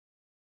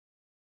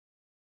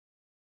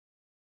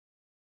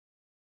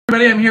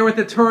Everybody, I'm here with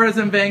the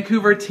Tourism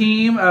Vancouver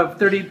team of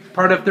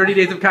part of 30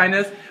 Days of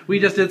Kindness. We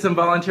just did some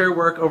volunteer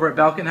work over at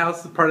Belkin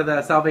House, part of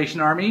the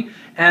Salvation Army.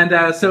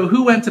 And so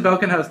who went to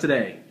Belkin House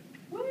today?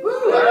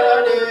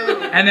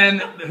 And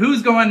then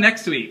who's going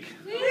next week?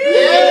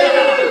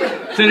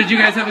 So did you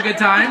guys have a good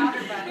time?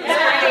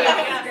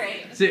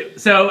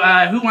 So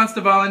who wants to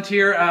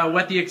volunteer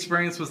what the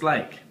experience was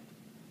like?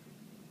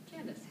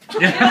 Candace.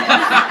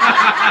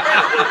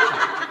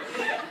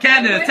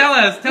 Candace, tell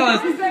us. It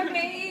was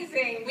amazing.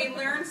 We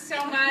learned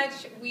so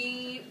much.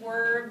 We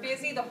were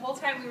busy the whole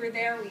time we were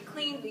there. We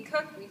cleaned, we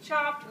cooked, we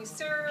chopped, we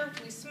served,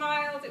 we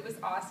smiled. It was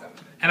awesome.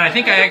 And I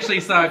think I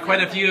actually saw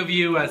quite a few of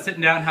you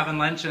sitting down having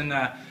lunch and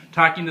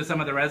talking to some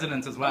of the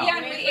residents as well. Yeah,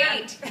 and we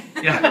ate.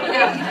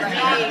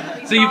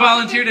 Yeah. So you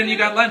volunteered and you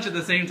got lunch at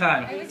the same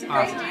time. It was a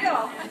great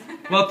deal.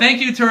 Well, thank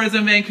you,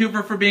 Tourism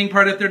Vancouver, for being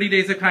part of 30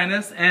 Days of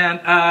Kindness.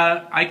 And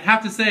I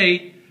have to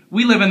say,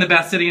 we live in the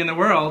best city in the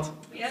world.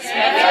 Yes.